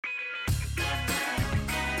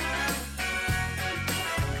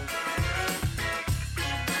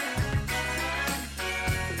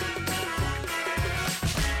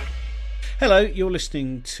Hello, you're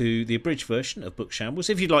listening to the abridged version of Book Shambles.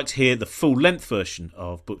 If you'd like to hear the full-length version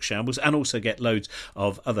of Book Shambles and also get loads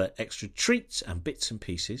of other extra treats and bits and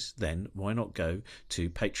pieces, then why not go to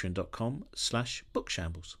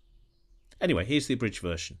patreon.com/bookshambles. Anyway, here's the abridged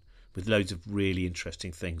version with loads of really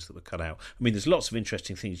interesting things that were cut out. I mean, there's lots of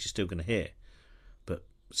interesting things you're still going to hear, but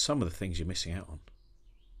some of the things you're missing out on.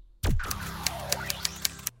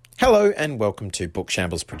 Hello and welcome to Book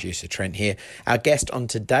Shambles. Producer Trent here. Our guest on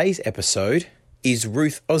today's episode is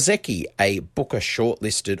Ruth Ozeki, a Booker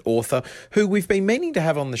shortlisted author who we've been meaning to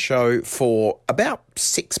have on the show for about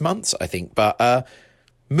 6 months, I think, but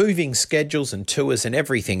moving schedules and tours and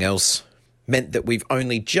everything else meant that we've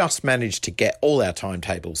only just managed to get all our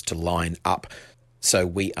timetables to line up. So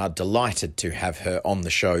we are delighted to have her on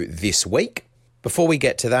the show this week. Before we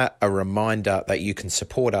get to that, a reminder that you can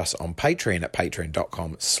support us on Patreon at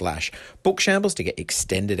patreon.com/bookshambles to get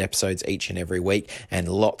extended episodes each and every week and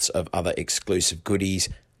lots of other exclusive goodies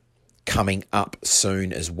coming up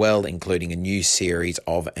soon as well, including a new series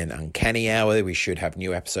of An Uncanny Hour. We should have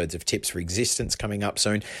new episodes of Tips for Existence coming up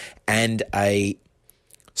soon and a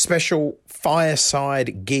special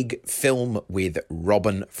fireside gig film with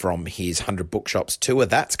Robin from his 100 Bookshops tour.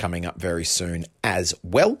 That's coming up very soon as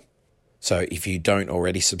well. So if you don't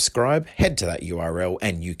already subscribe, head to that URL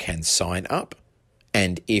and you can sign up.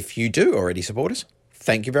 And if you do already support us,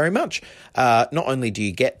 thank you very much. Not only do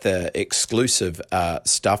you get the exclusive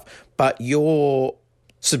stuff, but your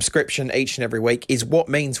subscription each and every week is what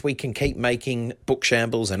means we can keep making Book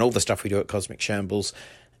Shambles and all the stuff we do at Cosmic Shambles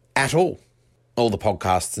at all. All the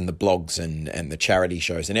podcasts and the blogs and the charity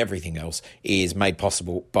shows and everything else is made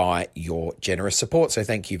possible by your generous support. So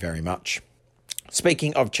thank you very much.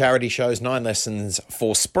 Speaking of charity shows, 9 Lessons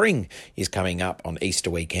for Spring is coming up on Easter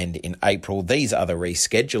weekend in April. These are the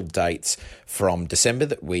rescheduled dates from December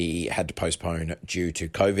that we had to postpone due to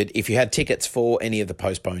COVID. If you had tickets for any of the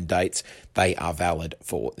postponed dates, they are valid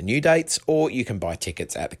for the new dates, or you can buy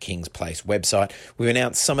tickets at the King's Place website. We've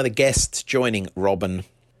announced some of the guests joining Robin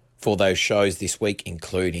for those shows this week,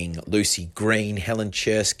 including Lucy Green, Helen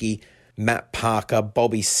Chersky, Matt Parker,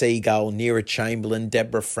 Bobby Seagull, Neera Chamberlain,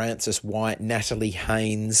 Deborah Francis White, Natalie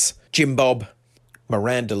Haynes, Jim Bob,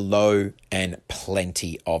 Miranda Lowe, and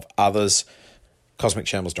plenty of others.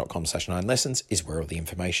 CosmicShambles.com/9lessons is where all the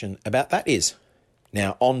information about that is.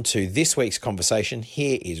 Now on to this week's conversation.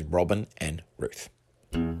 Here is Robin and Ruth.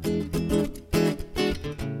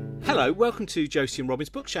 Hello, welcome to Josie and Robin's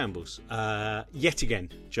Book Shambles. Yet again,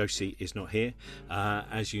 Josie is not here.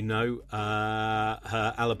 As you know,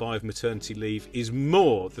 her alibi of maternity leave is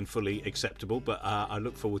more than fully acceptable, but I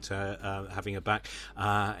look forward to having her back.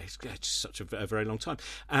 It's just such a very long time.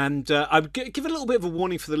 And I would give a little bit of a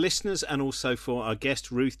warning for the listeners and also for our guest,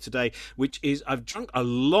 Ruth, today, which is I've drunk a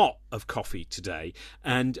lot of coffee today,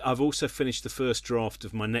 and I've also finished the first draft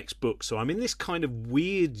of my next book. So I'm in this kind of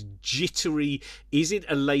weird, jittery, is it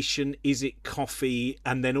elation? Is it coffee?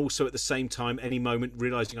 And then also at the same time, any moment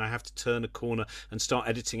realising I have to turn a corner and start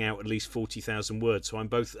editing out at least 40,000 words. So I'm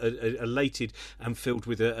both elated and filled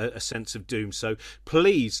with a sense of doom. So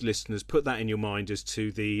please, listeners, put that in your mind as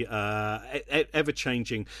to the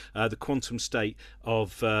ever-changing, the quantum state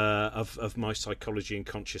of my psychology and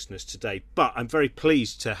consciousness today. But I'm very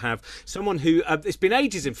pleased to have someone who it's been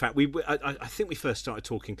ages. In fact, I think we first started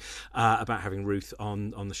talking about having Ruth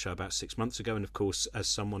on the show about 6 months ago, and of course, as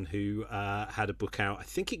someone who had a book out, I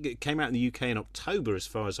think it came out in the UK in October, as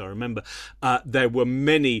far as I remember. There were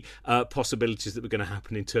many possibilities that were going to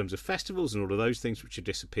happen in terms of festivals and all of those things, which have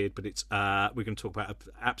disappeared. But it's we're going to talk about an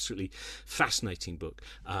absolutely fascinating book,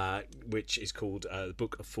 which is called The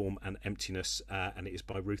Book of Form and Emptiness, and it is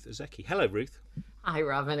by Ruth Ozeki. Hello, Ruth. Hi,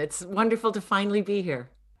 Robin. It's wonderful to finally be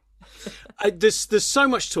here. There's so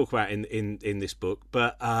much to talk about in this book,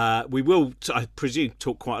 but we will, I presume,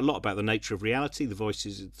 talk quite a lot about the nature of reality, the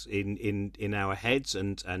voices in our heads,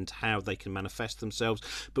 and how they can manifest themselves.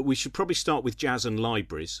 But we should probably start with jazz and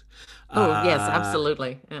libraries. Yes,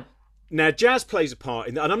 absolutely. Yeah. Now, jazz plays a part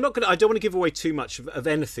in that, and I don't want to give away too much of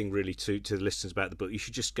anything really to the listeners about the book. You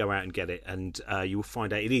should just go out and get it, and you will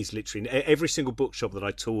find out it is literally in every single bookshop that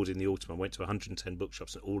I toured in the autumn. I went to 110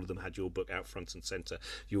 bookshops, and all of them had your book out front and centre.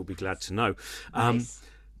 You'll be glad to know. Nice.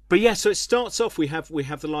 But yeah, so it starts off. We have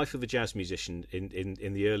the life of a jazz musician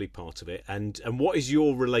in the early part of it, and what is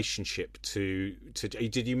your relationship to?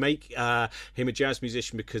 Did you make him a jazz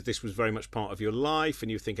musician because this was very much part of your life,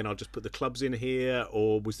 and you were thinking, I'll just put the clubs in here,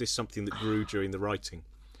 or was this something that grew during the writing?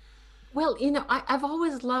 Well, I've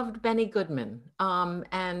always loved Benny Goodman,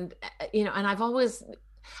 and I've always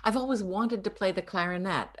wanted to play the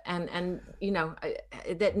clarinet, and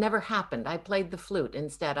that never happened. I played the flute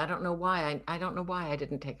instead. I don't know why. I don't know why I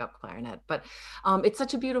didn't take up clarinet, but it's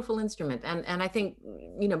such a beautiful instrument. And I think,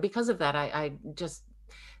 because of that, I just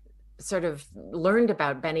sort of learned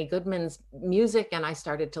about Benny Goodman's music, and I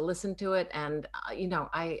started to listen to it. And,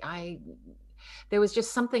 I there was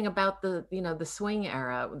just something about the swing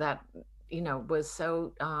era that, was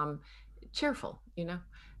so cheerful,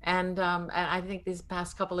 and I think these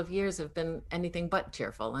past couple of years have been anything but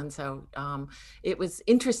cheerful. And so it was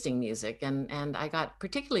interesting music, and I got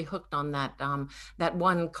particularly hooked on that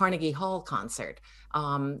one Carnegie Hall concert,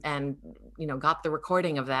 and got the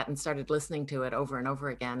recording of that and started listening to it over and over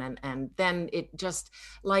again. And then it just,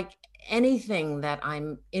 like anything that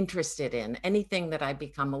I'm interested in, anything that I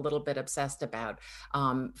become a little bit obsessed about,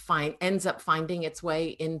 ends up finding its way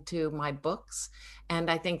into my books. And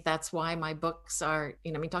I think that's why my books are,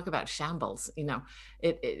 talk about shambles,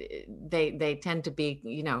 they tend to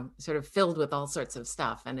be, sort of filled with all sorts of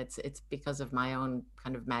stuff. And it's because of my own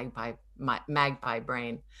kind of magpie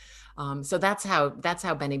brain. So that's how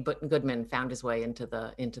Benny Goodman found his way into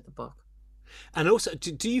the book. And also,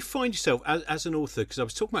 do you find yourself as an author, because I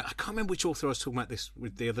was talking about, I can't remember which author I was talking about this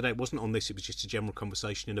with the other day. It wasn't on this, it was just a general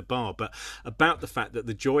conversation in a bar, but about the fact that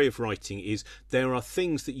the joy of writing is there are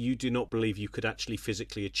things that you do not believe you could actually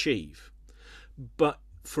physically achieve. But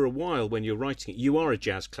for a while when you're writing it, you are a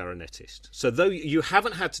jazz clarinetist. So though you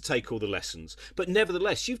haven't had to take all the lessons, but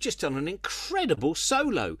nevertheless, you've just done an incredible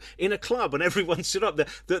solo in a club and everyone stood up there.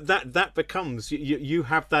 That becomes, you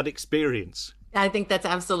have that experience. I think that's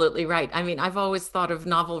absolutely right. I mean, I've always thought of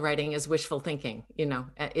novel writing as wishful thinking.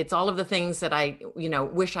 It's all of the things that I,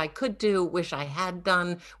 wish I could do, wish I had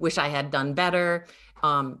done better,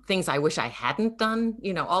 things I wish I hadn't done.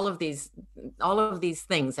 All of these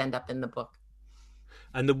things end up in the book.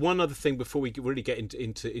 And the one other thing before we really get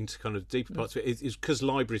into kind of deeper parts of it is because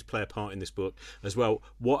libraries play a part in this book as well.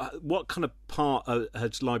 What kind of part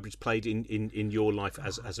has libraries played in your life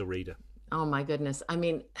as a reader? Oh my goodness. I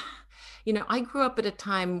mean, I grew up at a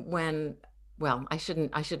time when, well, I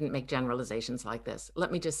shouldn't make generalizations like this.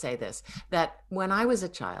 Let me just say this, that when I was a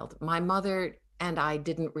child, my mother and I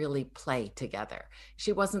didn't really play together.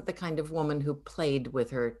 She wasn't the kind of woman who played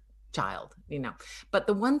with her child, but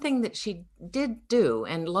the one thing that she did do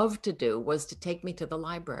and loved to do was to take me to the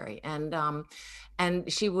library, and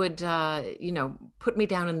she would put me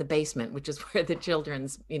down in the basement, which is where the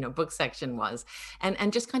children's book section was,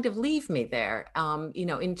 and just kind of leave me there,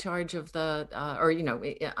 in charge of the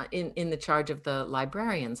in the charge of the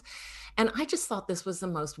librarians. And I just thought this was the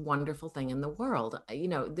most wonderful thing in the world.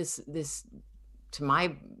 This to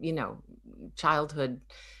my childhood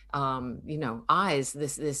eyes,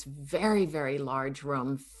 this very, very large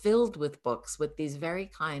room filled with books, with these very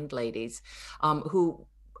kind ladies who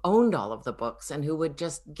owned all of the books and who would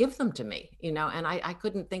just give them to me, and I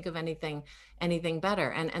couldn't think of anything better.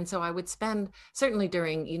 And so I would spend, certainly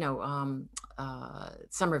during,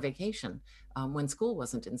 summer vacation, when school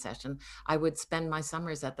wasn't in session, I would spend my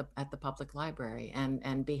summers at the public library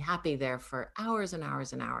and be happy there for hours and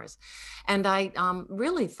hours and hours. And I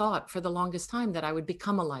really thought for the longest time that I would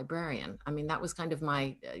become a librarian. I mean, that was kind of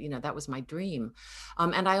my, that was my dream.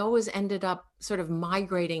 And I always ended up sort of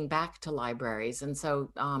migrating back to libraries. And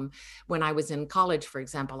so when I was in college, for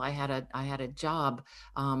example, I had a job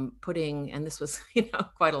putting, and this was,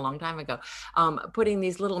 quite a long time ago, putting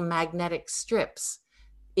these little magnetic strips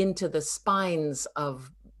into the spines of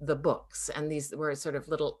the books. And these were sort of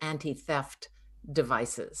little anti-theft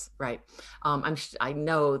devices, right? I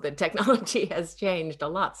know that technology has changed a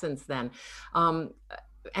lot since then.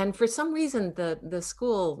 And for some reason,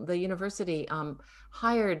 the university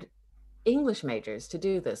hired English majors to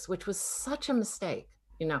do this, which was such a mistake,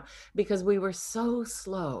 because we were so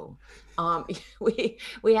slow.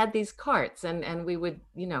 We had these carts, and we would,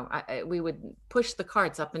 we would push the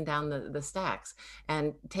carts up and down the stacks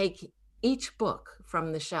and take each book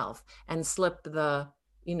from the shelf and slip the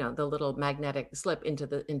little magnetic slip into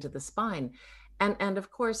the spine. And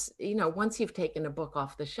of course, once you've taken a book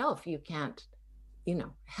off the shelf, you can't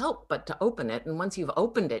help but to open it. And once you've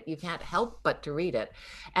opened it, you can't help but to read it.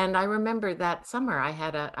 And I remember that summer I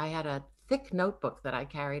had a thick notebook that I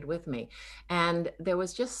carried with me. And there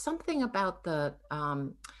was just something about the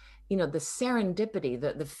serendipity,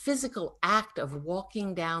 the physical act of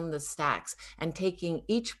walking down the stacks and taking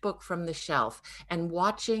each book from the shelf and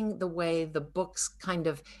watching the way the books kind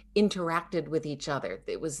of interacted with each other.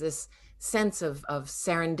 It was this sense of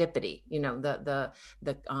serendipity,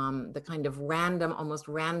 the kind of random, almost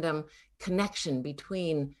random connection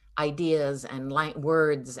between ideas and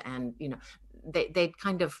words, and they'd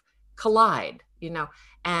kind of collide,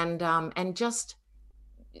 and just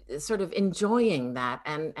sort of enjoying that,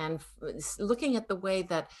 and looking at the way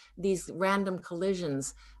that these random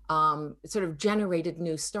collisions sort of generated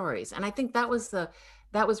new stories. And I think that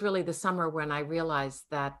was really the summer when I realized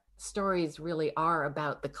that stories really are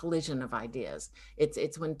about the collision of ideas.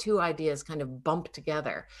 It's when two ideas kind of bump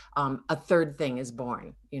together, a third thing is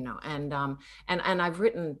born, you know. And I've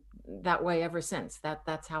written that way ever since.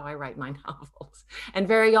 That's how I write my novels. And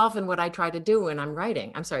very often what I try to do when I'm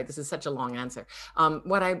writing, I'm sorry, this is such a long answer.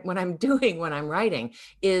 What I'm doing when I'm writing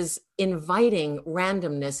is inviting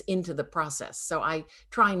randomness into the process. So I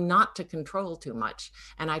try not to control too much,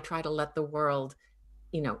 and I try to let the world,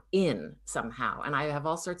 you know, in somehow. And I have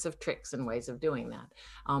all sorts of tricks and ways of doing that.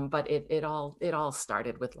 But it all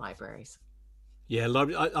started with libraries. Yeah,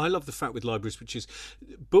 I love the fact with libraries, which is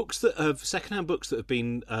books that have secondhand books that have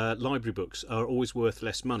been library books are always worth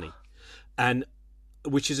less money, and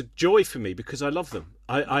which is a joy for me because I love them.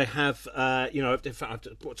 I have, you know, in fact,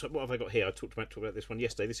 what have I got here? I talked about this one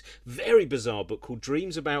yesterday. This very bizarre book called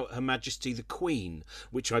Dreams About Her Majesty the Queen,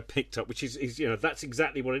 which I picked up, which is you know, that's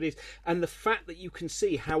exactly what it is. And the fact that you can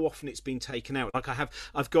see how often it's been taken out. Like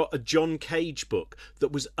I've got a John Cage book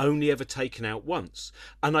that was only ever taken out once,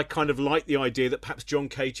 and I kind of like the idea that perhaps John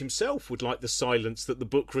Cage himself would like the silence that the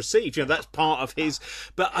book received. You know, that's part of his.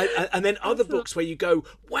 But and then other books where you go,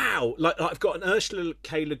 wow, like I've got an Ursula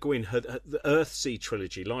K. Le Guin, the Earthsea trilogy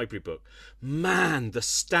library book. Man, the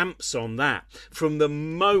stamps on that from the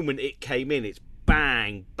moment it came in, it's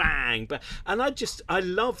bang, bang, bang. And I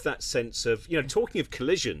love that sense of, you know, talking of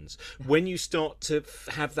collisions, when you start to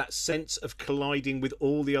have that sense of colliding with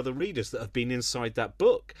all the other readers that have been inside that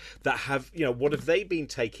book, that have, you know, what have they been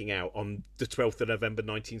taking out on the 12th of November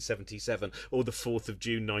 1977 or the 4th of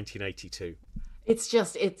June 1982? It's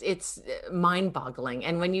just it's mind-boggling.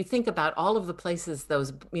 And when you think about all of the places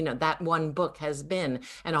those, you know, that one book has been,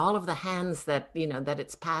 and all of the hands that, you know, that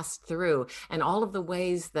it's passed through, and all of the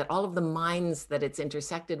ways that, all of the minds that it's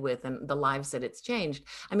intersected with, and the lives that it's changed,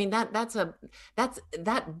 I mean, that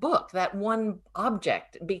book, that one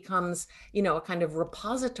object becomes, you know, a kind of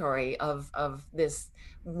repository of this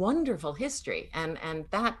wonderful history. And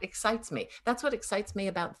that excites me. That's what excites me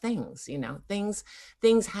about things. You know, things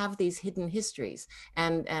have these hidden histories,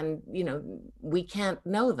 and you know, we can't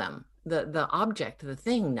know them. The object, the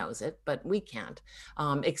thing knows it, but we can't,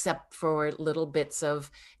 except for little bits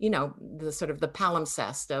of, you know, the sort of the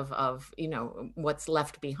palimpsest of you know, what's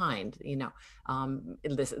left behind, you know,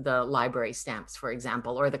 the library stamps, for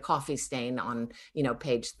example, or the coffee stain on, you know,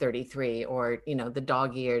 page 33, or, you know, the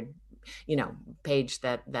dog-eared, you know, page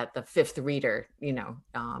that the fifth reader, you know,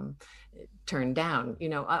 turned down. You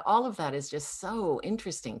know, all of that is just so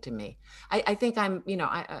interesting to me. I think I'm, you know,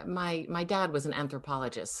 my dad was an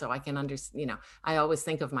anthropologist, so I can understand, you know, I always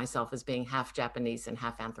think of myself as being half Japanese and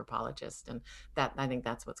half anthropologist, and that, I think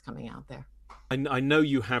that's what's coming out there. I know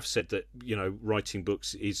you have said that, you know, writing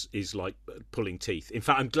books is like pulling teeth. In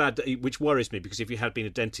fact, I'm glad that, which worries me, because if you had been a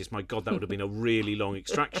dentist, my God, that would have been a really long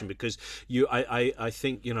extraction. Because I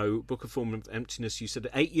think, you know, Book of Form of Emptiness, you said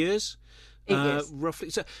 8 years? 8 years. Roughly.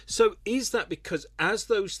 So is that because as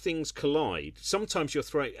those things collide, sometimes you're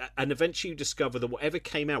throwing, and eventually you discover that whatever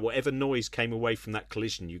came out, whatever noise came away from that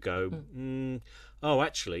collision, you go, oh,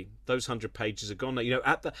 actually, those 100 pages are gone. You know,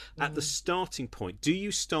 at the starting point, do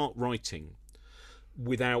you start writing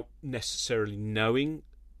without necessarily knowing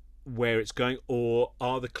where it's going, or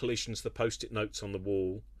are the collisions the post-it notes on the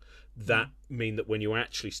wall that mean that when you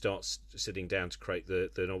actually start sitting down to create the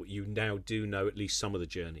novel, you now do know at least some of the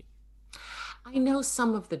journey? I know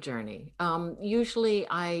some of the journey. Usually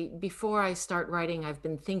before I start writing, I've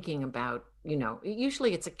been thinking about, you know,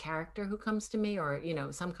 usually it's a character who comes to me, or, you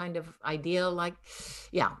know, some kind of idea, like,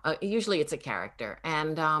 yeah, usually it's a character,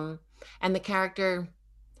 and the character,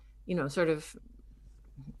 you know, sort of,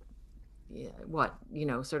 you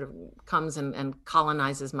know, sort of comes and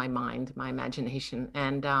colonizes my mind, my imagination,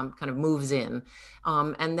 and kind of moves in.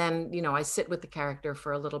 And then, you know, I sit with the character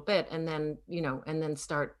for a little bit, and then, you know, and then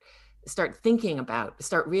start thinking about,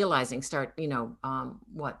 start realizing, you know,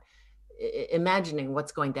 imagining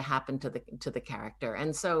what's going to happen to the character.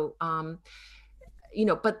 And so, you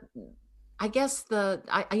know, but I guess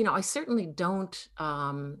you know, I certainly don't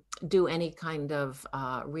do any kind of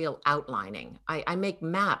real outlining. I make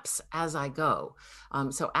maps as I go.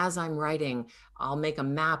 So as I'm writing, I'll make a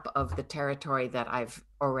map of the territory that I've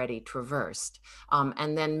already traversed.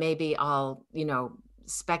 And then maybe I'll, you know,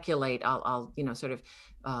 speculate, I'll you know, sort of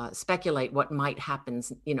speculate what might happen,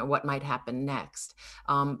 you know, what might happen next.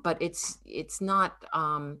 But it's not,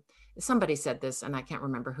 somebody said this, and I can't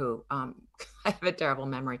remember who. I have a terrible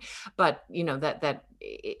memory, but you know, that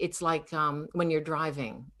it's like when you're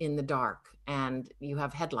driving in the dark, and you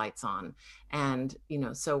have headlights on, and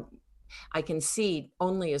so I can see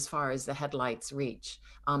only as far as the headlights reach,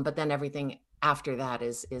 but then everything after that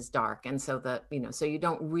is dark, and so so you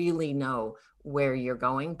don't really know where you're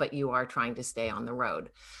going, but you are trying to stay on the road,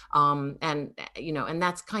 and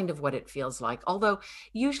that's kind of what it feels like. Although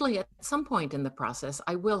usually at some point in the process,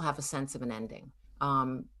 I will have a sense of an ending.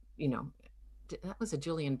 You know, that was a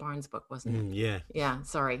Julian Barnes book, wasn't it? Yeah. Yeah.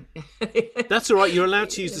 Sorry. That's all right. You're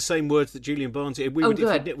allowed to use the same words that Julian Barnes.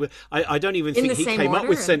 Good. I don't even think he came up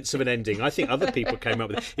with sense of an ending. I think other people came up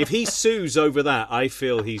with it. If he sues over that, I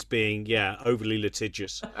feel he's being overly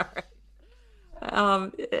litigious.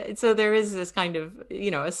 So there is this kind of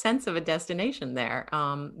a sense of a destination there,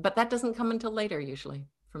 but that doesn't come until later usually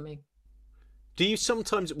for me. Do you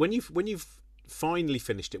sometimes, when you've finally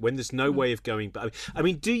finished it, when there's no way of going back, I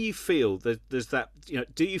mean, do you feel that there's that,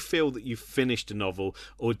 do you feel that you've finished a novel,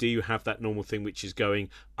 or do you have that normal thing which is going,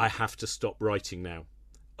 I have to stop writing now,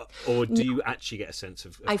 or do you actually get a sense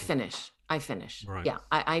of I finish right? Yeah,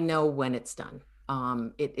 I know when it's done.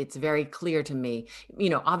 It's very clear to me,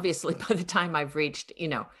 obviously by the time I've reached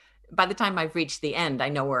the end, I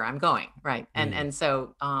know where I'm going, right? And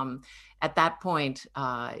so at that point,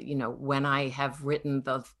 when I have written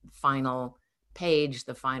the final page,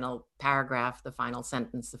 the final paragraph, the final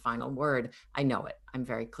sentence, the final word, I know it. I'm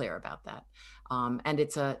very clear about that. And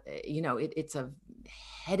it's it's a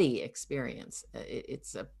heady experience.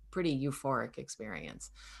 It's a pretty euphoric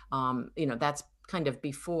experience. That's kind of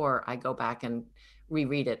before I go back and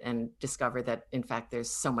reread it and discover that in fact there's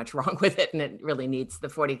so much wrong with it, and it really needs the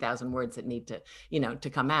 40,000 words that need to to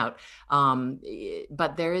come out.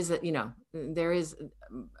 But there is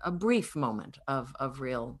a brief moment of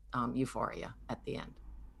real euphoria at the end.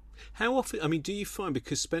 How often, I mean, do you find,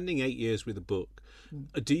 because spending 8 years with a book,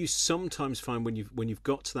 do you sometimes find when you've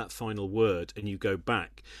got to that final word and you go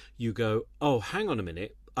back, you go, oh, hang on a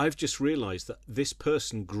minute, I've just realised that this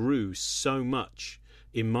person grew so much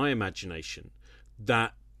in my imagination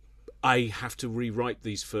that I have to rewrite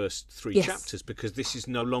these first 3 chapters, because this is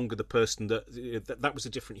no longer the person that was a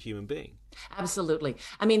different human being. Absolutely.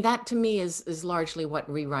 I mean, that to me is largely what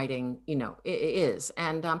rewriting, is.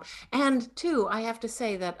 And too, I have to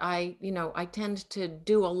say that I tend to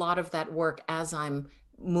do a lot of that work as I'm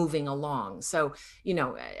moving along. So,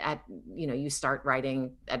 you start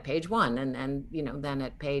writing at page 1, and then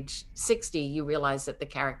at page 60, you realize that the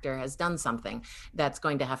character has done something that's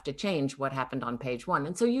going to have to change what happened on page 1.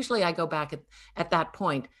 And so usually I go back at that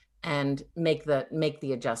point and make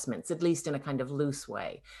the adjustments, at least in a kind of loose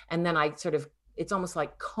way. And then it's almost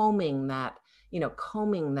like combing that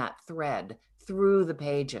thread through the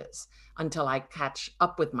pages until I catch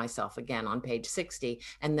up with myself again on page 60,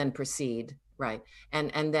 and then proceed. Right.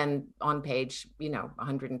 And then on page,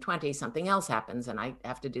 120, something else happens, and I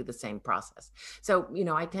have to do the same process. So,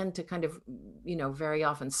 I tend to kind of, very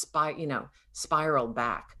often spiral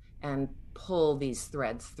back and pull these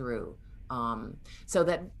threads through, so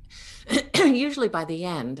that usually by the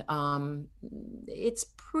end, it's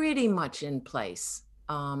pretty much in place.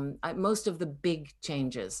 Most of the big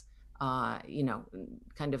changes,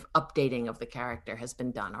 kind of updating of the character has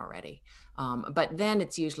been done already. But then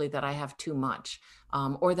it's usually that I have too much,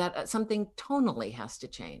 or that something tonally has to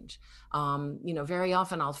change. Very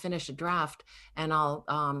often I'll finish a draft and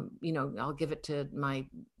I'll give it to my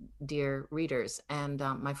dear readers and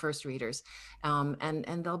my first readers,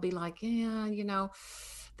 and they'll be like, yeah,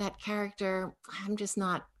 that character, I'm just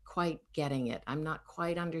not quite getting it. I'm not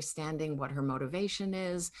quite understanding what her motivation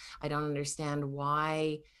is. I don't understand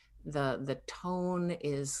why the tone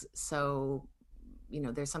is so,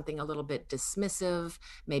 there's something a little bit dismissive.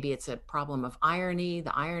 Maybe it's a problem of irony.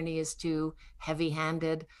 The irony is too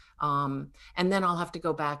heavy-handed. And then I'll have to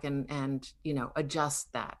go back and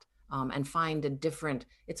adjust that, and find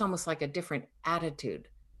it's almost like a different attitude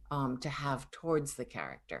to have towards the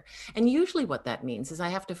character. And usually what that means is I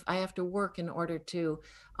have to work in order to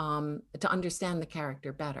understand the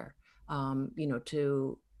character better,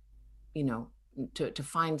 to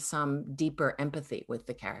find some deeper empathy with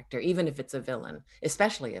the character, even if it's a villain,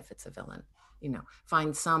 especially if it's a villain,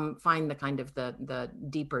 find the kind of the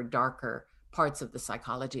deeper, darker parts of the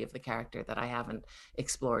psychology of the character that I haven't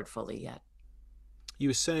explored fully yet. You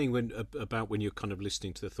were saying about when you're kind of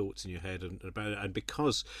listening to the thoughts in your head, and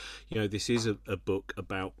because this is a book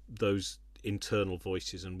about those internal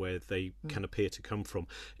voices and where they can appear to come from.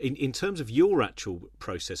 In terms of your actual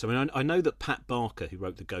process, I mean, I know that Pat Barker, who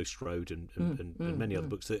wrote The Ghost Road and many other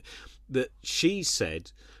books, that she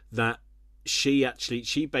said that she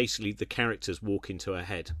basically, the characters walk into her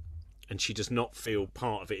head. and she does not feel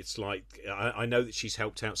part of it. It's like I know that she's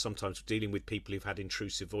helped out sometimes dealing with people who've had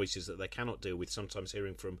intrusive voices that they cannot deal with. Sometimes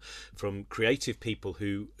hearing from creative people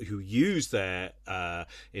who use their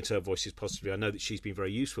internal voices positively. I know that she's been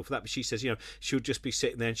very useful for that. But she says, she'll just be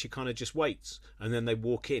sitting there and she kind of just waits, and then they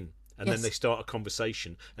walk in, and then they start a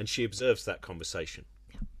conversation, and she observes that conversation.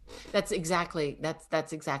 That's exactly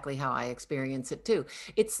how I experience it too.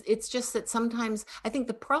 It's just that sometimes I think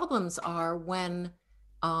the problems are when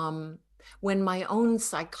my own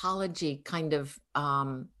psychology kind of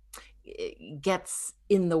gets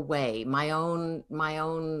in the way. My own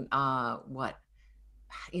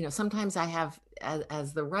sometimes I have,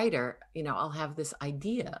 as the writer, I'll have this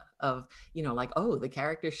idea of, like, oh, the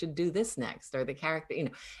character should do this next, or the character,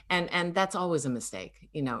 and that's always a mistake.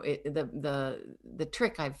 The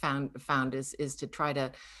trick I've found is to try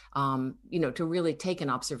to, to really take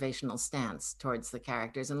an observational stance towards the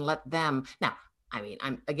characters and let them. Now, I mean,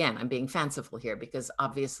 I'm being fanciful here because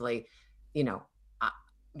obviously,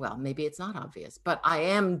 well, maybe it's not obvious, but I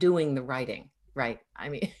am doing the writing. Right. I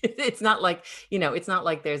mean, it's not like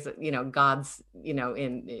there's, gods,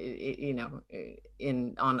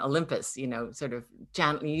 on Olympus, sort of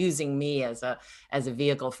using me as a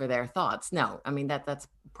vehicle for their thoughts. No, I mean, that's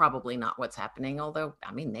probably not what's happening. Although,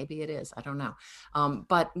 I mean, maybe it is. I don't know.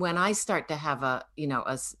 But when I start to have a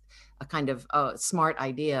kind of a smart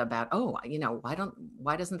idea about,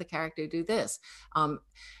 why doesn't the character do this?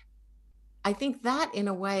 I think that in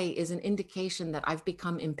a way is an indication that I've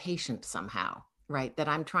become impatient somehow, right? That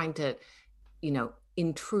I'm trying to,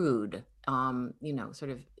 intrude, sort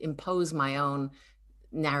of impose my own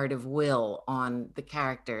narrative will on the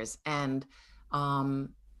characters. And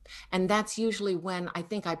that's usually when I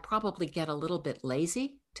think I probably get a little bit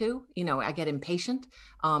lazy too. I get impatient.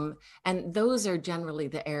 And those are generally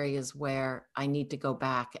the areas where I need to go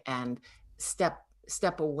back and step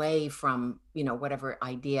away from, whatever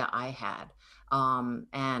idea I had,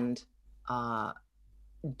 and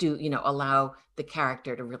allow the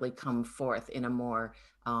character to really come forth in a more,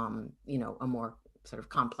 a more sort of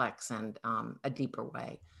complex and a deeper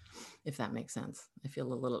way, if that makes sense. I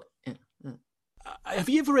feel a little. Have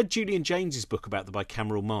you ever read Julian James's book about the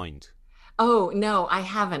bicameral mind? Oh, no, I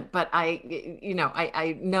haven't, but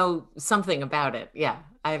I know something about it. Yeah,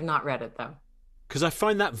 I have not read it though. Because I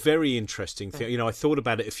find that very interesting. I thought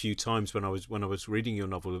about it a few times when I was reading your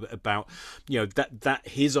novel about, that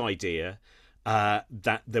his idea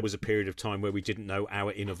that there was a period of time where we didn't know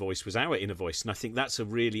our inner voice was our inner voice, and I think that's a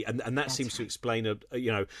really and that seems to explain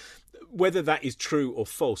whether that is true or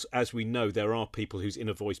false. As we know, there are people whose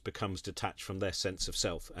inner voice becomes detached from their sense of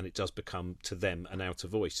self, and it does become to them an outer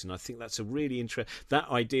voice. And I think that's a really interesting that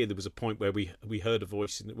idea. There was a point where we heard a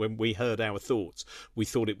voice, when we heard our thoughts, we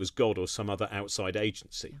thought it was God or some other outside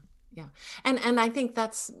agency. Yeah. And I think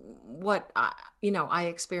that's what, I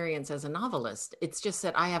experience as a novelist. It's just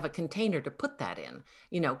that I have a container to put that in.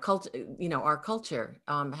 Our culture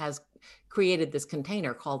has created this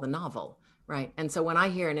container called the novel. Right. And so when I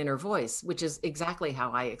hear an inner voice, which is exactly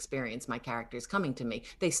how I experience my characters coming to me,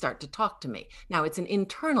 they start to talk to me. Now, it's an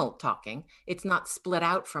internal talking. It's not split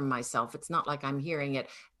out from myself. It's not like I'm hearing it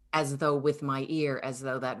as though with my ear, as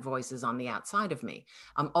though that voice is on the outside of me.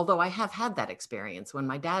 Although I have had that experience. When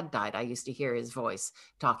my dad died, I used to hear his voice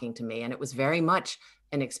talking to me. And it was very much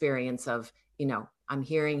an experience of, I'm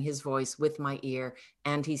hearing his voice with my ear,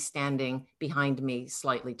 and he's standing behind me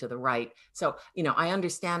slightly to the right. So, I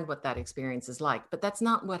understand what that experience is like, but that's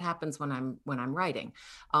not what happens when I'm writing.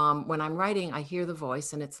 When I'm writing, I hear the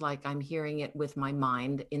voice, and it's like I'm hearing it with my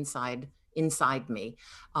mind inside me.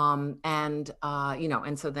 And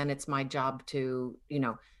so then it's my job to,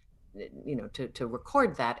 to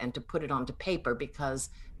record that and to put it onto paper, because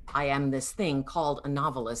I am this thing called a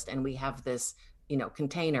novelist, and we have this,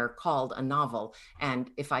 container called a novel.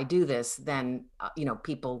 And if I do this, then,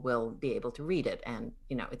 people will be able to read it, and,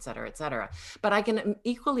 et cetera, et cetera. But I can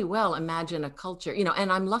equally well imagine a culture,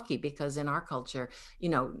 and I'm lucky because in our culture,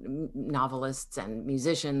 novelists and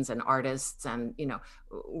musicians and artists and,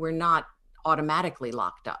 we're not automatically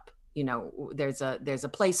locked up. There's a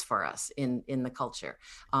place for us in the culture.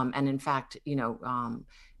 And in fact,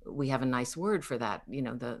 we have a nice word for that.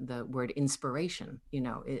 The word inspiration,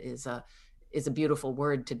 is a beautiful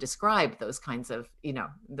word to describe those kinds of,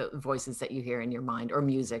 the voices that you hear in your mind, or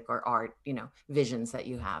music or art, visions that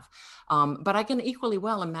you have. But I can equally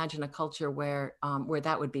well imagine a culture where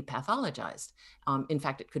that would be pathologized. In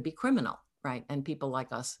fact, it could be criminal, right? And people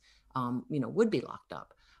like us, would be locked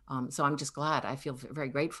up. So I'm just glad. I feel very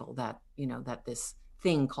grateful that, that this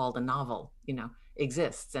thing called a novel,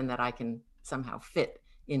 exists, and that I can somehow fit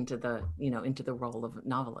into the, into the role of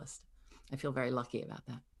novelist. I feel very lucky about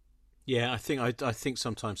that. Yeah, I think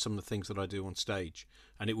sometimes some of the things that I do on stage,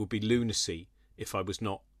 and it would be lunacy if there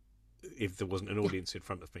wasn't an audience in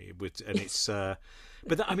front of me. It's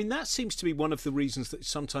but that, I mean, that seems to be one of the reasons that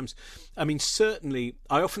sometimes, I mean, certainly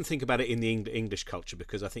I often think about it in the English culture,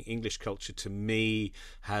 because I think English culture to me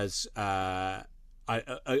has a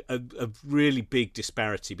really big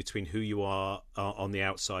disparity between who you are on the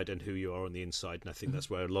outside and who you are on the inside, and I think that's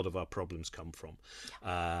where a lot of our problems come from.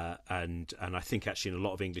 And I think actually in a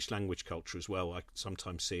lot of English language culture as well, I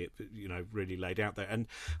sometimes see it, really laid out there, and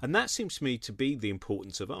that seems to me to be the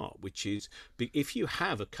importance of art, which is if you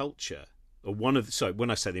have a culture, or when I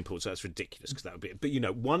say the importance, that's ridiculous because that would be it. But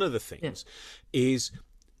one of the things is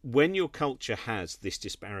when your culture has this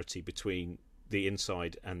disparity between the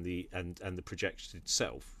inside and the projection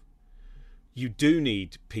itself, you do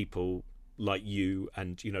need people like you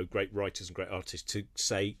and great writers and great artists to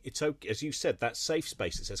say it's okay, as you said, that safe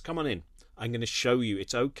space that says, come on in, I'm going to show you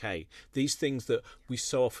it's okay. These things that we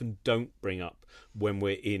so often don't bring up when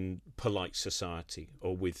we're in polite society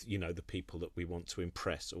or with the people that we want to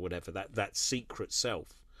impress or whatever, that secret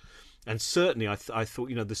self. And certainly I thought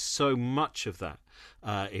there's so much of that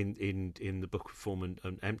in the Book of Form and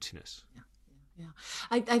Emptiness. Yeah,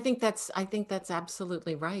 I think that's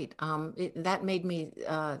absolutely right. That made me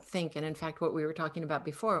think, and in fact, what we were talking about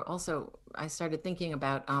before, also, I started thinking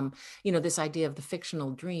about, this idea of the fictional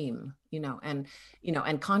dream, and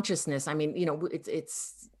consciousness. I mean,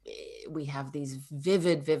 we have these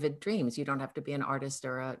vivid dreams. You don't have to be an artist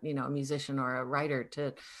or a musician or a writer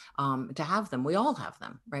to have them. We all have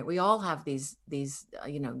them, right? We all have these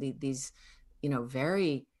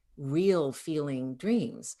very real feeling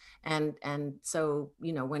dreams. And so,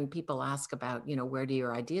 when people ask about, where do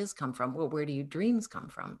your ideas come from? Well, where do your dreams come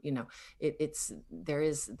from? I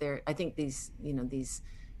think these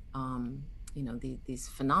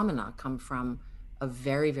phenomena come from a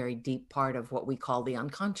very, very deep part of what we call the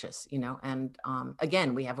unconscious, and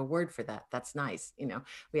again, we have a word for that. That's nice.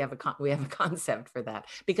 We have a concept for that,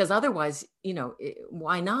 because otherwise,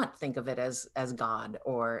 why not think of it as God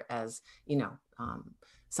or as,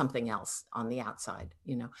 something else on the outside,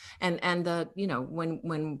 and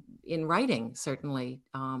when in writing, certainly,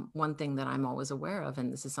 one thing that I'm always aware of,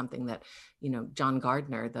 and this is something that, John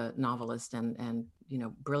Gardner, the novelist and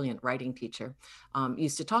brilliant writing teacher,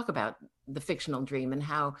 used to talk about the fictional dream, and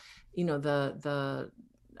how,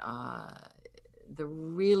 the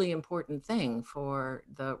really important thing for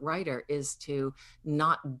the writer is to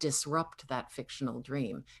not disrupt that fictional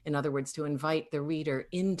dream. In other words, to invite the reader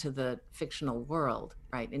into the fictional world,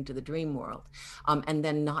 right, into the dream world, and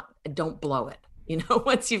then don't blow it.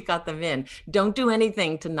 Once you've got them in, don't do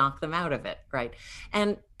anything to knock them out of it, right?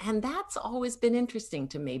 And that's always been interesting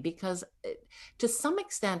to me, because to some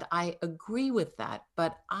extent I agree with that,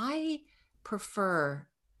 but I prefer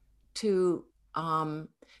to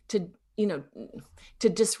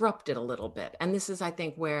disrupt it a little bit. And this is, I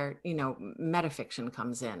think, where, metafiction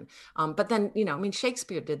comes in. But then,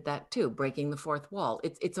 Shakespeare did that too, breaking the fourth wall.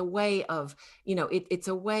 It's a way of, it's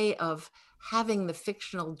a way of having the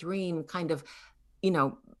fictional dream kind of,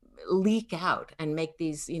 leak out and make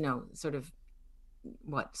these, sort of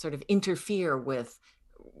interfere with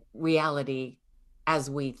reality as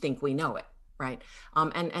we think we know it. Right.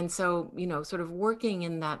 And so, sort of working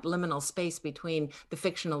in that liminal space between the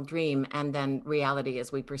fictional dream and then reality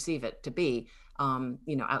as we perceive it to be,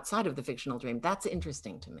 outside of the fictional dream, that's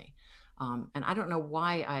interesting to me. And I don't know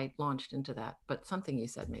why I launched into that, but something you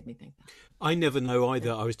said made me think that. I never know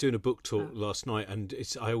either. I was doing a book talk last night, and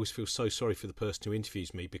I always feel so sorry for the person who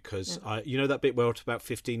interviews me, because that bit where after about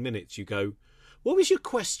 15 minutes you go, what was your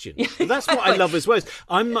question? Well, that's what I love as well.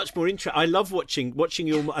 I'm much more interested. I love watching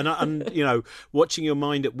your watching your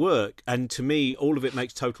mind at work, and to me, all of it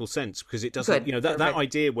makes total sense, because it doesn't. That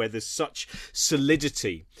idea where there's such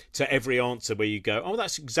solidity to every answer, where you go, oh,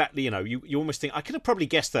 that's exactly. You almost think I could have probably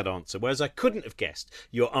guessed that answer, whereas I couldn't have guessed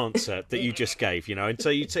your answer that you just gave. And so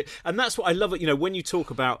and that's what I love. When you talk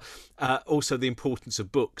about also the importance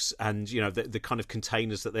of books and the kind of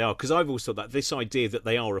containers that they are, because I've also thought that this idea that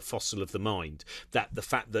they are a fossil of the mind. That the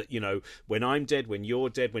fact that when I'm dead, when you're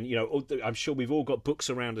dead, when I'm sure we've all got books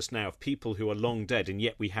around us now of people who are long dead, and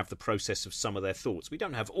yet we have the process of some of their thoughts. We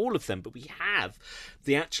don't have all of them, but we have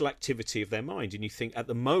the actual activity of their mind. And you think, at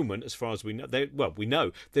the moment, as far as we know, we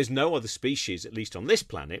know there's no other species, at least on this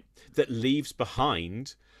planet, that leaves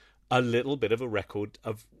behind a little bit of a record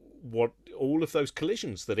of what all of those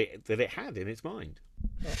collisions that it had in its mind.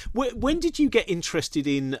 Yeah. When did you get interested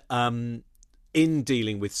in in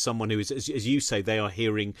dealing with someone who is, as you say, they are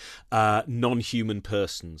hearing non-human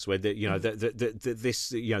persons. Where the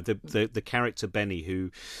character Benny,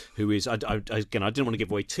 who is again, I didn't want to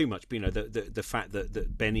give away too much, but the fact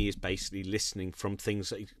that Benny is basically listening from things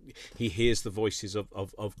that he hears the voices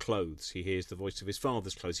of clothes, he hears the voice of his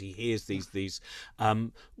father's clothes, he hears these.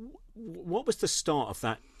 What was the start of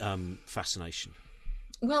that fascination?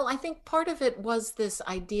 Well, I think part of it was this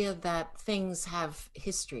idea that things have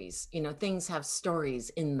histories, things have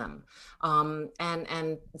stories in them.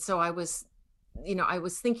 And so I was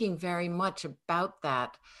thinking very much about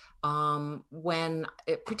that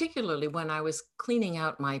particularly when I was cleaning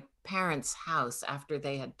out my parents' house after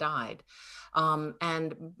they had died.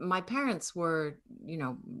 And my parents were,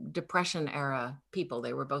 Depression era people.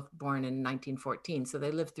 They were both born in 1914, so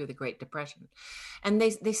they lived through the Great Depression, and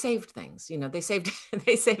they saved things. They saved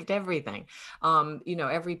they saved everything.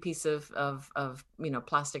 Every piece of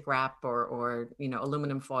plastic wrap or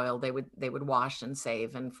aluminum foil they would wash and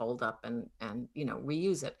save and fold up and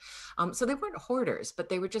reuse it. So they weren't hoarders, but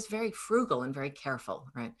they were just very frugal and very careful,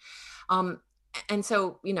 right? And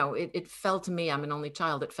so, it fell to me, I'm an only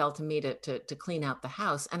child, it fell to me to clean out the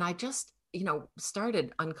house. And I just,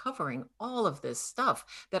 started uncovering all of this stuff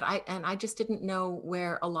that I just didn't know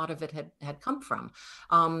where a lot of it had come from.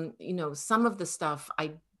 Some of the stuff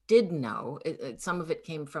I did know, some of it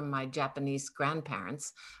came from my Japanese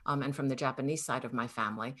grandparents and from the Japanese side of my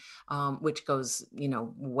family, which goes,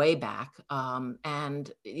 way back.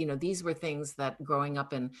 And these were things that growing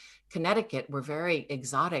up in Connecticut were very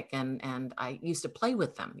exotic, and I used to play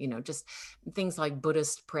with them, just things like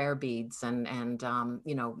Buddhist prayer beads and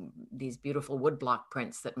these beautiful woodblock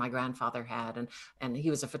prints that my grandfather had. And he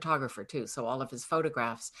was a photographer too. So all of his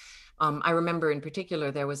photographs, I remember in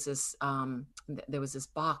particular, there was this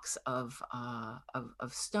box of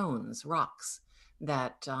stones, rocks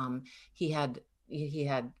that he had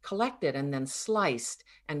collected and then sliced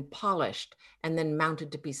and polished and then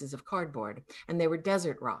mounted to pieces of cardboard. And they were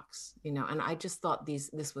desert rocks, and I just thought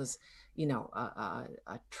this was,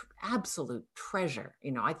 absolute treasure.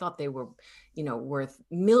 I thought they were, worth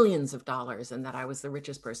millions of dollars, and that I was the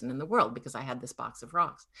richest person in the world because I had this box of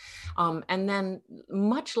rocks. And then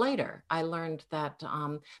much later, I learned that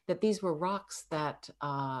these were rocks that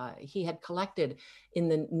he had collected in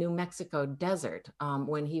the New Mexico desert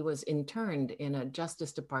when he was interned in a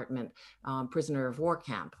Justice Department prisoner of war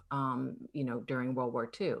camp, during World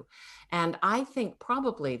War II. And I think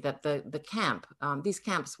probably that the camp, these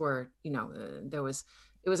camps were, it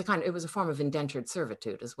was a form of indentured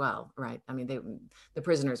servitude as well, right? I mean, the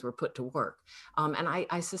prisoners were put to work. And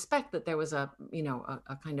I suspect that there was a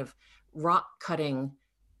kind of rock cutting,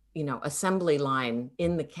 assembly line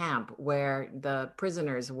in the camp where the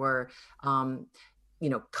prisoners were,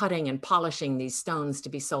 cutting and polishing these stones to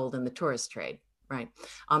be sold in the tourist trade. Right.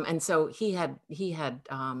 And so he had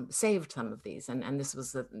saved some of these, and this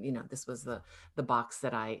was the box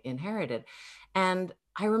that I inherited. And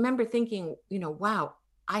I remember thinking, wow,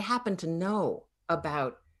 I happen to know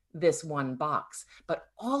about this one box, but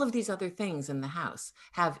all of these other things in the house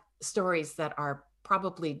have stories that are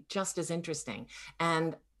probably just as interesting.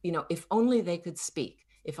 And, if only they could speak,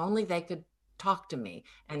 if only they could talk to me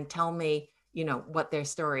and tell me, what their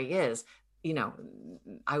story is,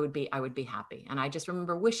 I would be happy. And I just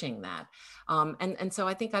remember wishing that. And so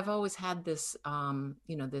I think I've always had this,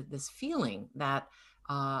 this feeling that,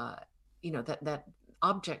 that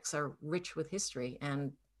objects are rich with history.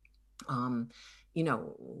 And,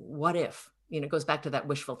 what if, it goes back to that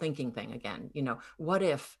wishful thinking thing again, what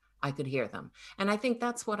if I could hear them? And I think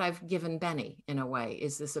that's what I've given Benny in a way,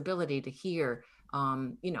 is this ability to hear,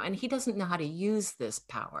 and he doesn't know how to use this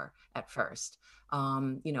power at first.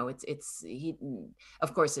 Of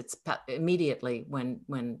course, it's immediately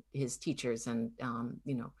when his teachers and,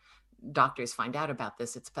 doctors find out about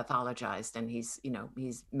this, it's pathologized and he's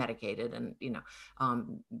medicated, and,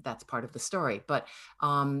 that's part of the story. But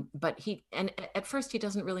at first he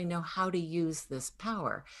doesn't really know how to use this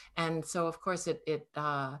power. And so, of course, it's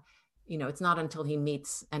not until he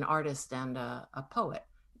meets an artist and a poet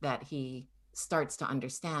that he starts to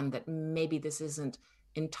understand that maybe this isn't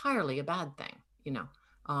entirely a bad thing.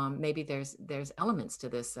 Maybe there's elements to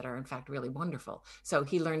this that are in fact really wonderful. So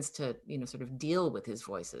he learns to, sort of deal with his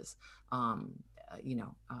voices, in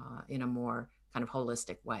a more kind of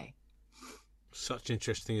holistic way. Such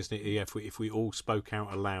interesting, isn't it? Yeah, if we all spoke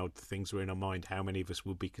out aloud the things were in our mind, how many of us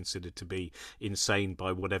would be considered to be insane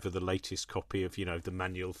by whatever the latest copy of, the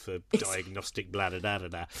manual for diagnostic blah, da, da,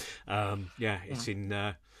 da. It's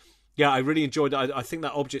in... Yeah, I really enjoyed it. I think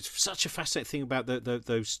that object's such a fascinating thing about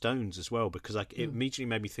those stones as well, because it immediately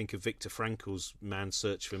made me think of Viktor Frankl's Man's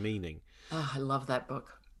Search for Meaning. Oh, I love that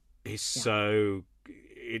book. It's Yeah. so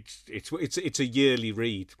it's a yearly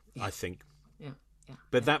read, Yeah. I think. Yeah. Yeah.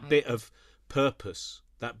 But Yeah. that bit of purpose,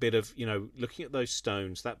 that bit of, looking at those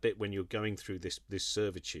stones, that bit when you're going through this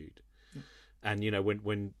servitude, Yeah. and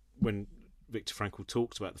when Viktor Frankl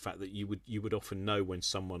talks about the fact that you would often know when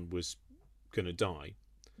someone was going to die,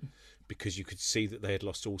 because you could see that they had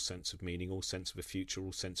lost all sense of meaning, all sense of a future,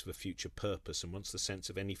 all sense of a future purpose, and once the sense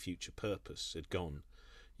of any future purpose had gone,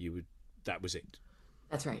 that was it.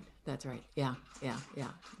 That's right. That's right. Yeah. Yeah.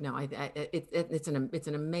 Yeah. No, it's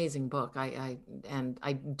an amazing book. And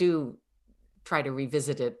I do try to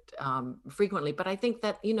revisit it frequently, but I think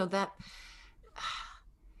that, that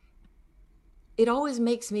it always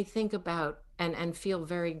makes me think about and feel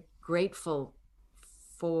very grateful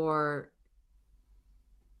for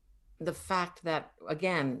the fact that,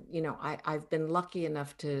 again, I've been lucky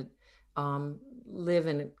enough to live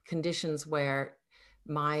in conditions where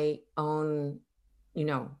my own,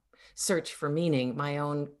 search for meaning, my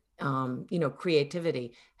own,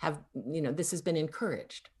 creativity this has been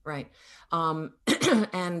encouraged, right?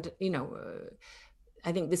 And,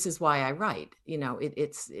 I think this is why I write.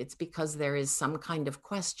 It's because there is some kind of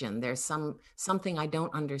question. There's something I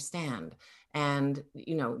don't understand, and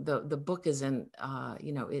the book is it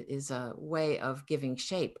is a way of giving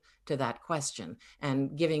shape to that question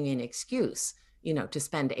and giving an excuse to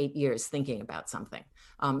spend 8 years thinking about something.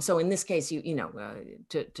 So in this case,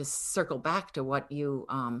 to circle back to what you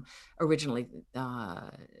originally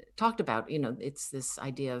talked about, it's this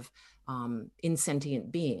idea of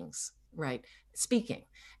insentient beings, right, speaking.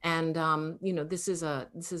 And this is a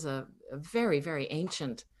very, very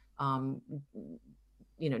ancient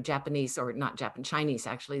Japanese, or not Japanese, Chinese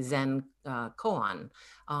actually, Zen koan,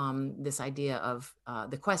 this idea of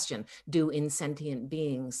the question, do insentient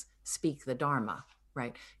beings speak the Dharma,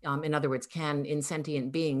 right? In other words, can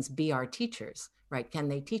insentient beings be our teachers, right? Can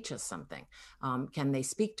they teach us something? Can they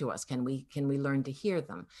speak to us? Can we learn to hear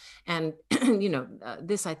them? And,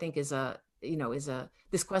 this I think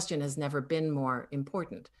this question has never been more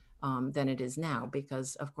important than it is now,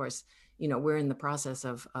 because of course, we're in the process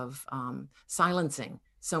of silencing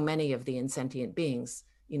so many of the insentient beings,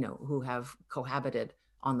 who have cohabited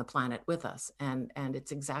on the planet with us. And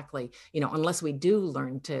it's exactly, unless we do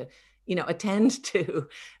learn to, attend to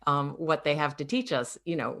what they have to teach us,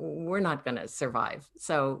 we're not going to survive.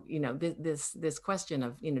 So, this question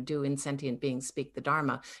of, do insentient beings speak the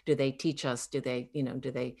Dharma? Do they teach us? Do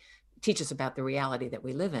they teach us about the reality that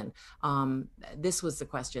we live in? This was the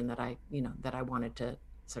question that I wanted to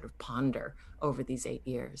sort of ponder over these 8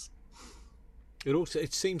 years.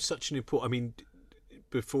 It seems such an important. I mean,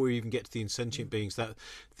 before we even get to the insentient beings, that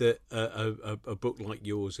a book like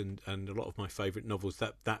yours and a lot of my favourite novels,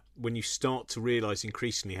 that when you start to realise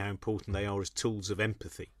increasingly how important they are as tools of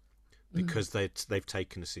empathy, because they've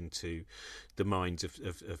taken us into the minds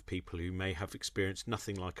of people who may have experienced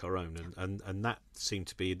nothing like our own, and that seemed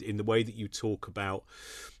to be in the way that you talk about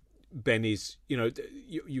Ben. Is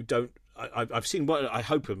you don't. I've seen what I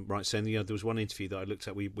hope I'm right saying. There was one interview that I looked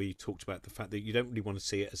at. We talked about the fact that you don't really want to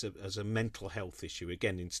see it as a mental health issue.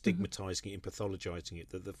 Again, in stigmatising it, in pathologising it.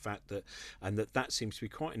 That the fact that seems to be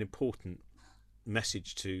quite an important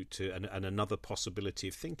message to and another possibility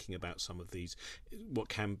of thinking about some of these, what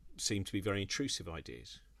can seem to be very intrusive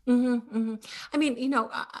ideas. I mean,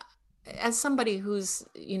 as somebody who's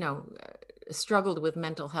struggled with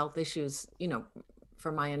mental health issues,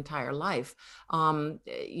 for my entire life,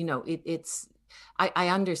 it's I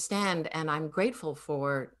understand, and I'm grateful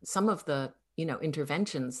for some of the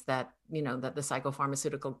interventions that that the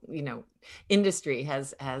psychopharmaceutical industry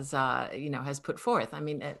has put forth. I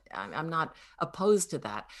mean, I'm not opposed to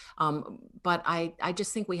that, but I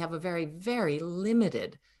just think we have a very, very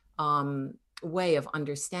limited way of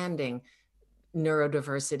understanding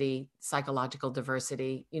neurodiversity, psychological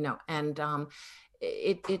diversity, and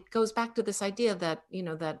it goes back to this idea that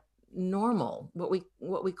that normal, what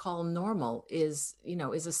we call normal, is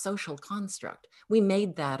is a social construct. We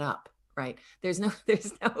made that up, right? There's no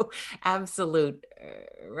absolute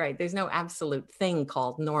right. There's no absolute thing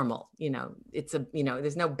called normal. It's a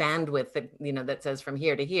there's no bandwidth that that says from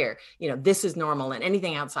here to here. This is normal, and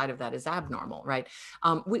anything outside of that is abnormal, right?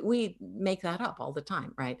 We make that up all the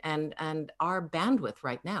time, right? And our bandwidth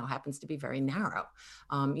right now happens to be very narrow.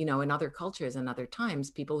 In other cultures and other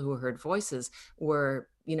times, people who heard voices were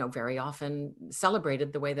very often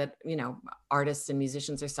celebrated the way that artists and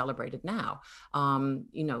musicians are celebrated now,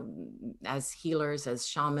 as healers, as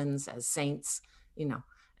shamans, as saints,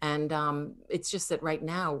 and it's just that right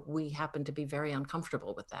now we happen to be very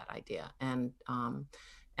uncomfortable with that idea, and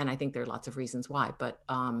I think there are lots of reasons why, but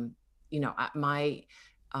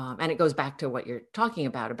and it goes back to what you're talking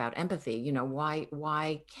about empathy. You know,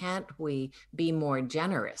 why can't we be more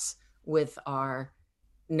generous with our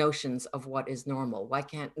notions of what is normal? Why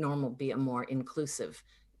can't normal be a more inclusive,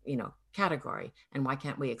 category? And why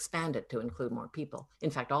can't we expand it to include more people? In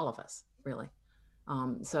fact, all of us, really.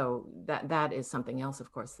 So that is something else,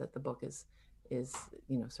 of course, that the book is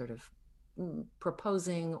sort of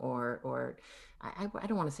proposing, or I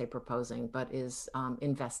don't want to say proposing, but is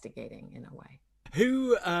investigating in a way.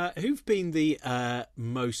 Who've been the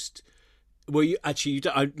most? Well,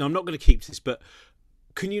 I'm not going to keep this, but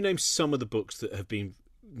can you name some of the books that have been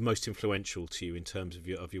most influential to you in terms of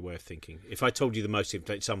your way of thinking? If I told you the most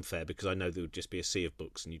influential, it's unfair because I know there would just be a sea of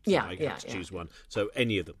books and you'd have to choose one. So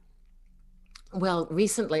any of them. Well,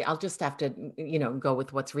 recently, I'll just have to, go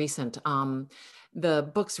with what's recent.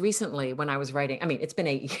 The books recently, when I was writing, I mean, it's been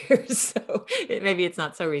 8 years, so maybe it's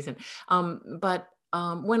not so recent. But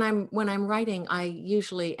when I'm writing, I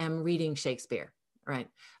usually am reading Shakespeare, right?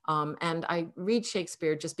 And I read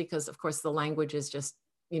Shakespeare just because, of course, the language is just,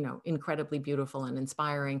 incredibly beautiful and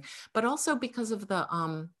inspiring, but also because of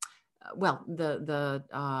the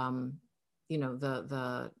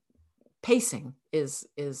pacing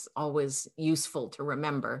is always useful to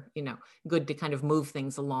remember, good to kind of move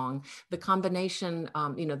things along. The combination,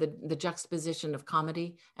 the juxtaposition of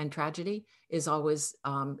comedy and tragedy is always,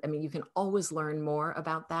 you can always learn more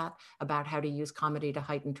about that, about how to use comedy to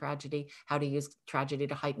heighten tragedy, how to use tragedy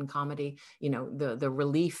to heighten comedy, the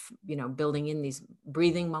relief, building in these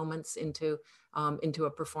breathing moments into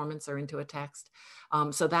a performance or into a text.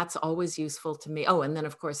 So that's always useful to me. Oh, and then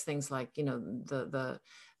of course, things like, the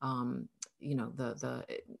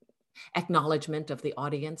acknowledgement of the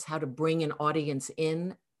audience, how to bring an audience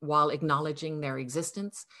in while acknowledging their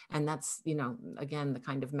existence. And that's, again, the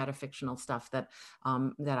kind of metafictional stuff that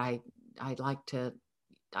I like to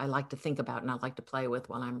think about and I like to play with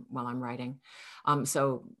while I'm writing.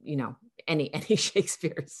 So, any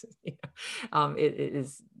Shakespeare's, it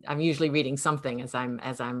is, I'm usually reading something as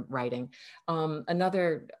I'm writing.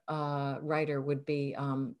 Another writer would be,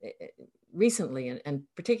 recently, and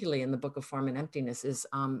particularly in the Book of Form and Emptiness, is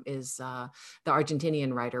the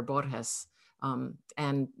Argentinian writer Borges.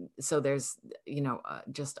 And so there's,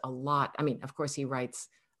 just a lot. I mean, of course, he writes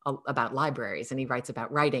about libraries, and he writes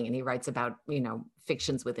about writing, and he writes about,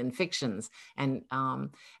 fictions within fictions. And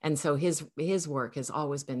so his work has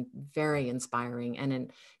always been very inspiring. And in,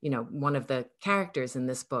 one of the characters in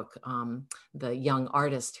this book, the young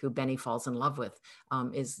artist who Benny falls in love with,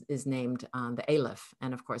 is named the Aleph.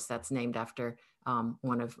 And of course, that's named after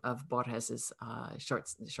one of Borges's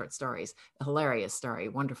short stories. A hilarious story,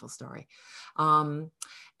 wonderful story. And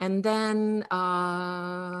then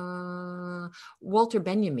Walter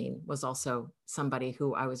Benjamin was also somebody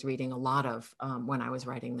who I was reading a lot of when I was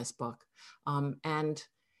writing this book. And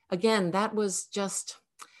again, that was just,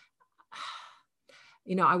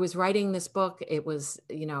 I was writing this book. It was,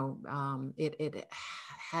 it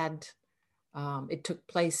took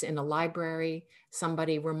place in a library.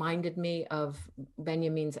 Somebody reminded me of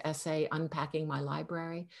Benjamin's essay, Unpacking My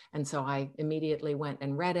Library. And so I immediately went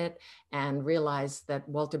and read it and realized that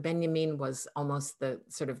Walter Benjamin was almost the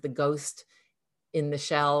sort of the ghost in the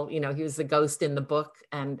shell. He was the ghost in the book.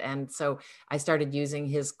 And so I started using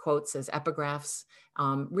his quotes as epigraphs,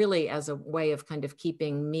 really as a way of kind of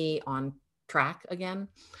keeping me on track again.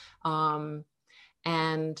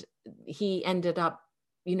 And he ended up,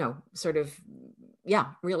 sort of,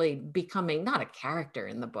 really becoming not a character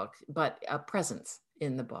in the book, but a presence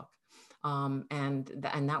in the book. And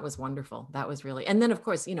that was wonderful. That was really, and then of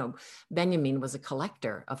course, Benjamin was a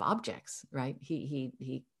collector of objects, right?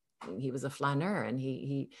 He was a flaneur, and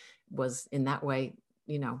he was in that way,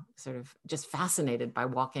 sort of just fascinated by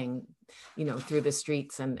walking, through the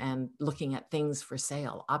streets and looking at things for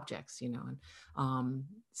sale, objects, and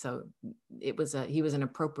so he was an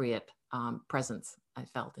appropriate presence, I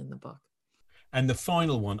felt, in the book. And the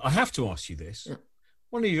final one, I have to ask you this. Yeah.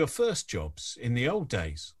 One of your first jobs in the old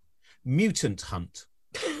days, Mutant Hunt.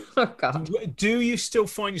 Oh, God. Do you still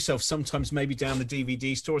find yourself sometimes maybe down the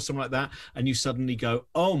DVD store or something like that, and you suddenly go,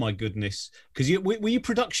 oh, my goodness? Because were you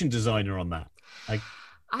production designer on that?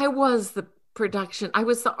 I was the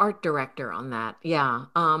art director on that. Yeah.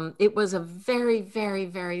 It was a very, very,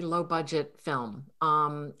 very low budget film.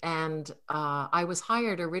 And I was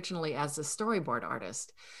hired originally as a storyboard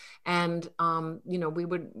artist. And, we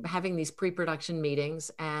were having these pre-production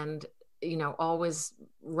meetings and, always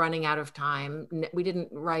running out of time. We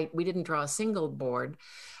didn't draw a single board.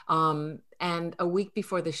 And a week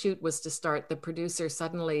before the shoot was to start, the producer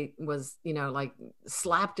suddenly was,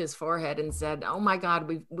 slapped his forehead and said, oh my God,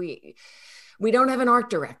 we don't have an art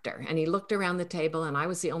director. And he looked around the table, and I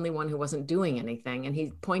was the only one who wasn't doing anything. And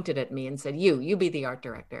he pointed at me and said, you be the art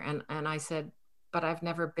director. And I said, but I've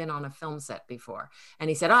never been on a film set before. And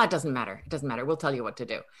he said, it doesn't matter. It doesn't matter. We'll tell you what to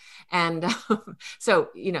do. And so,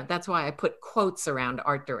 that's why I put quotes around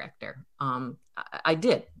art director. I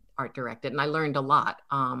did art direct it, and I learned a lot.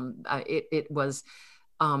 It was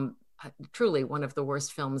truly one of the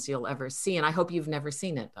worst films you'll ever see. And I hope you've never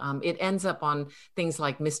seen it. It ends up on things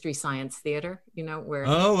like Mystery Science Theater, where.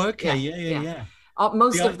 Oh, okay. Yeah.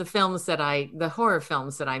 Most of the films the horror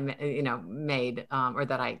films that I, made, or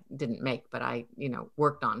that I didn't make, but I,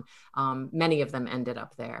 worked on, many of them ended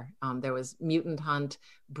up there. There was Mutant Hunt,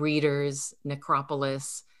 Breeders,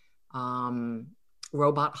 Necropolis,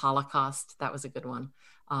 Robot Holocaust. That was a good one.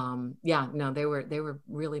 They were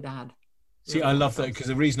really bad. See, I love that, because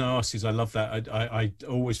the reason I asked is I love that. I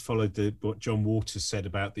always followed what John Waters said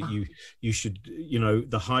about that you should,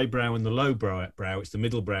 the high brow and the low brow, it's the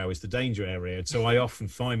middle brow is the danger area. And so I often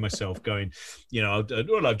find myself going,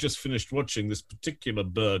 I've just finished watching this particular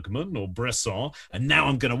Bergman or Bresson, and now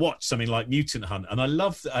I'm going to watch something like Mutant Hunt. And I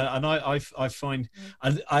love, and I find,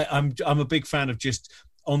 I'm a big fan of just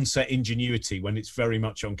on-set ingenuity when it's very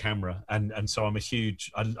much on camera. And so I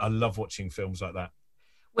love watching films like that.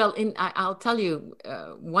 Well, I'll tell you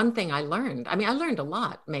one thing I learned. I mean, I learned a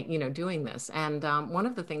lot, doing this. And one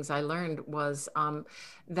of the things I learned was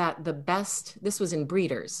that this was in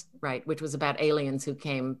Breeders, right, which was about aliens who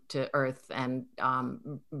came to Earth and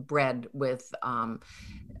bred with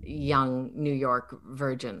young New York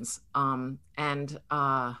virgins.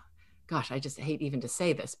 Gosh, I just hate even to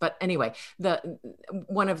say this. But anyway,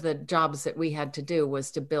 one of the jobs that we had to do was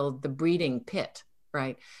to build the breeding pit.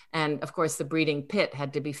 Right. And of course, the breeding pit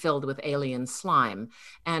had to be filled with alien slime.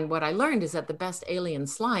 And what I learned is that the best alien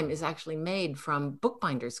slime is actually made from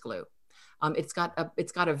bookbinder's glue. It's got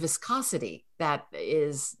a viscosity that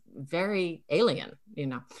is very alien,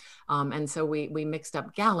 And so we mixed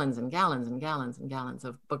up gallons and gallons and gallons and gallons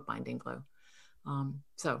of bookbinding glue.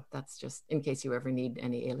 So that's just in case you ever need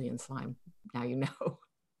any alien slime. Now you know.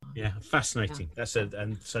 Yeah, fascinating. Yeah.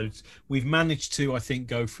 And so we've managed to, I think,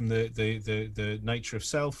 go from the nature of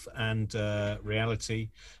self and reality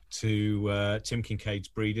to Tim Kincaid's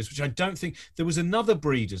Breeders, which I don't think there was another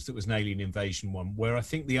Breeders that was an alien invasion one, where I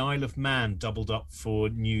think the Isle of Man doubled up for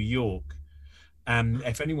New York. And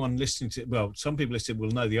if anyone listening some people listening will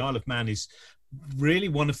know the Isle of Man is really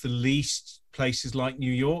one of the least places like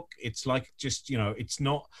New York. It's like just, it's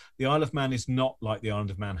not, the Isle of Man is not like the island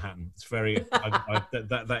of Manhattan. It's very,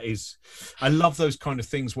 that is, I love those kind of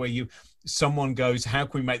things where someone goes, how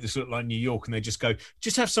can we make this look like New York? And they just go,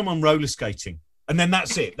 just have someone roller skating. And then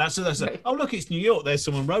that's it. That's right. Oh, look, it's New York. There's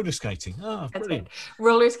someone roller skating. Oh, brilliant. Right.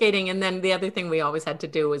 Roller skating. And then the other thing we always had to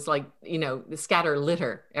do was scatter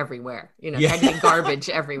litter everywhere, had garbage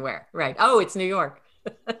everywhere. Right. Oh, it's New York.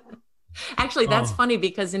 Actually, that's funny,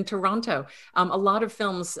 because in Toronto, a lot of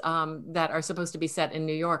films that are supposed to be set in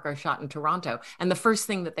New York are shot in Toronto. And the first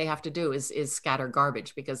thing that they have to do is scatter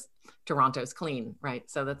garbage, because Toronto's clean,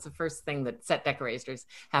 right? So that's the first thing that set decorators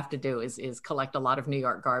have to do is collect a lot of New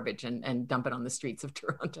York garbage and dump it on the streets of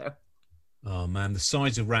Toronto. Oh, man, the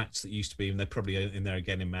size of rats that used to be, and they're probably in there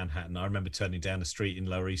again in Manhattan. I remember turning down the street in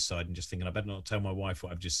Lower East Side and just thinking, I better not tell my wife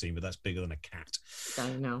what I've just seen, but that's bigger than a cat. I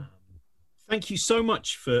know. Thank you so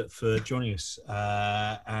much for joining us.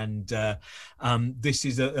 This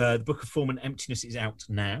is the Book of Form and Emptiness is out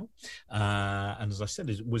now. And as I said,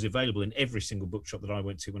 it was available in every single bookshop that I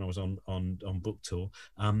went to when I was on book tour.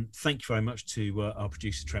 Thank you very much to our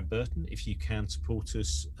producer, Trent Burton. If you can support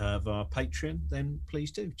us via Patreon, then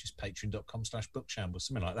please do. Just patreon.com/bookshambles,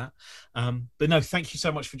 something like that. But no, thank you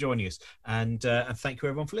so much for joining us. And thank you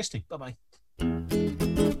everyone for listening. Bye-bye.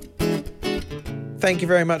 Thank you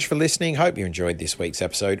very much for listening. Hope you enjoyed this week's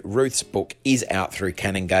episode. Ruth's book is out through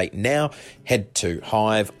Canongate now. Head to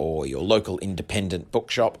Hive or your local independent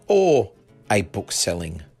bookshop or a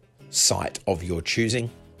book-selling site of your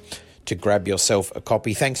choosing to grab yourself a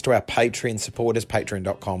copy. Thanks to our Patreon supporters.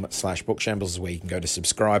 Patreon.com/bookshambles is where you can go to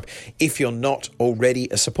subscribe. If you're not already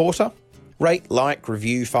a supporter, rate, like,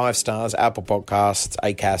 review, 5 stars, Apple Podcasts,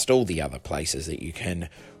 Acast, all the other places that you can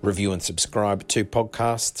review and subscribe to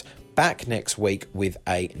podcasts. Back next week with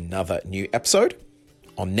another new episode.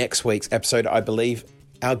 On next week's episode, I believe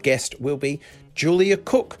our guest will be Julia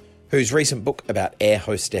Cook, whose recent book about air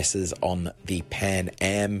hostesses on the Pan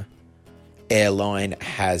Am airline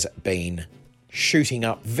has been shooting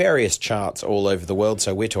up various charts all over the world.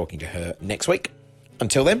 So we're talking to her next week.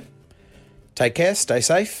 Until then, take care, stay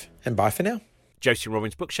safe, and bye for now. Josie and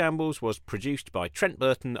Robin's Book Shambles was produced by Trent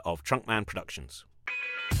Burton of Trunkman Productions.